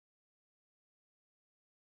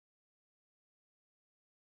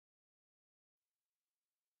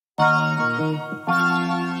Is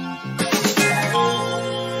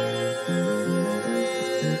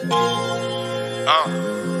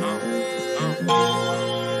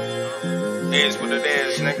what it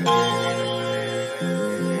is, nigga.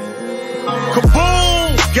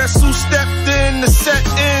 Kaboom! Guess who stepped in the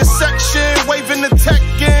set-in section, waving the tech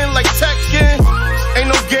in like Tekken. Ain't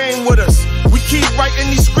no game with us. We keep writing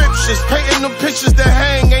these scriptures, painting them pictures that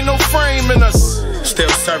hang. Ain't no frame in us. Still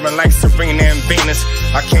serving like Serena and Venus.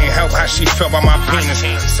 I can't help how she felt by my penis.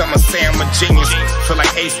 Some say I'm a genius. Feel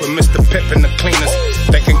like Ace with Mr. Pip in the cleaners.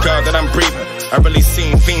 Thanking God that I'm breathing. I really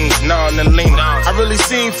seen fiends gnawing and leaning. I really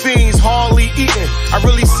seen fiends hardly eating. I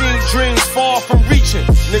really seen dreams far from reaching.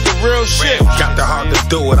 Nigga, real shit. Got the heart to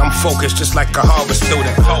do it. I'm focused just like a Harvard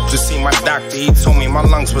student. Just seen my doctor. He told me my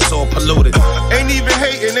lungs was all polluted. Ain't even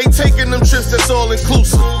hating. They taking them trips that's all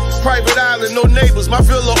inclusive. Private island, no neighbors. My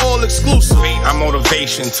villa all exclusive. I'm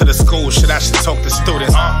motivation to the school. Shit, I should talk to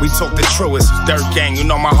students. We talk the truest. Dirt gang, you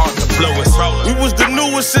know my heart the bluest. We was the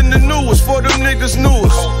newest and the newest. For them niggas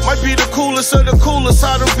newest. Might be the coolest of the coolest.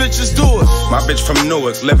 How them bitches do it. My bitch from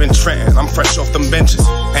Newark, live in Trenton. I'm fresh off them benches.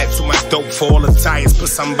 Had too much dope for all the tires. Put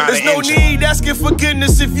somebody in. There's no need asking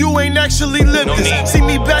forgiveness if you ain't actually lived this. See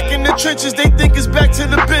me back in the trenches, they think it's back to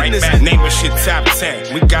the business. Name a shit top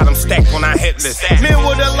 10. We got them stacked on our hit list. Men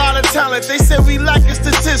with a lot of talent, they say we lacking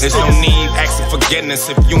statistics. There's no need asking forgiveness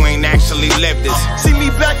if you ain't actually lived this. See me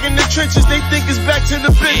back in the trenches, they think it's back to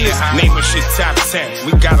the business. Name a shit top 10.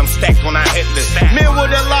 We got them stacked on our hit list. Men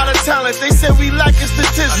with a lot of talent, they say we lacking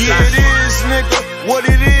statistics. Yeah, it is, nigga. What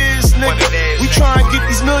it is, nigga. We try and get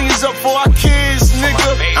these millions up for our kids,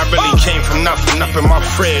 nigga. I really came from nothing up in my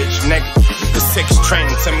fridge, nigga. The 6 train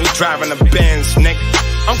to me driving a Benz, nigga.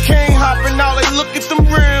 I'm cane hopping out like look at them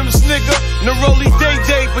rims, nigga. Neroli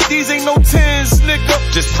day, but these ain't no 10s,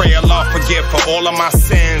 nigga. Just pray Allah forgive for all of my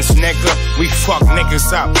sins, nigga. We fuck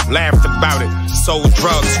niggas up, laughed about it. Sold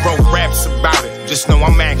drugs, wrote raps about it. Just know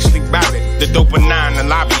I'm actually about it. The dope of 9, the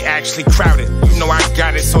lobby actually crowded. You know I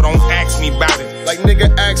got it, so don't ask me about it. Like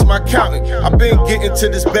nigga ask my accountant. I been getting to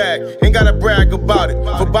this bag, ain't gotta brag about it.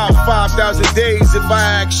 For about 5,000 days if I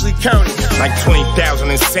actually count it. Like 20,000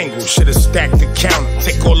 in singles, should've stacked the counter.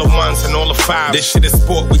 Take all the ones and all the 5. This shit is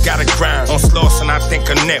sport, we gotta grind. On Slauson, I think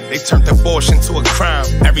a nip, they turned abortion to a crime.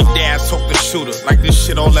 Every day I talk to shooter, like this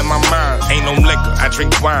shit all in my mind. Ain't no liquor, I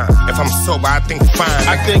drink wine. If I'm sober, I think fine.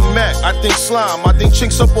 I think Mac, I think slime, I think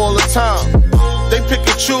chinks up all the time. They pick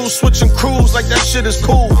and choose, switching crews like that shit is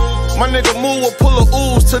cool. My nigga Moo will pull a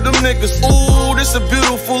ooze to them niggas. Ooh, this a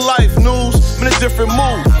beautiful life, news. I'm in a different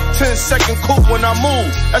mood. 10-second coupe when I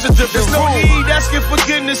move. That's a different rule. There's no need asking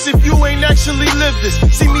forgiveness if you ain't actually lived this.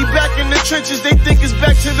 See me back in the trenches, they think it's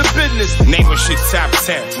back to the business. Name a shit top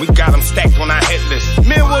 10. We got them stacked on our hit list.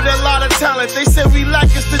 Men with a lot of talent, they say we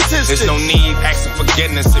lacking statistics. There's no need asking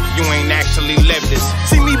forgiveness if you ain't actually lived this.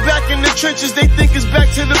 See me back in the trenches, they think it's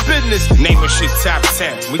back to the business. Name a shit top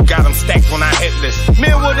 10. We got them stacked on our hit list.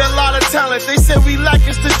 Men with a lot of talent, they say we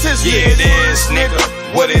lacking statistics. Yeah, it is, nigga.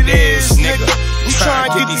 What it is, nigga. We try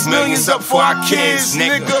and get these millions up for our kids,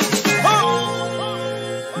 nigga.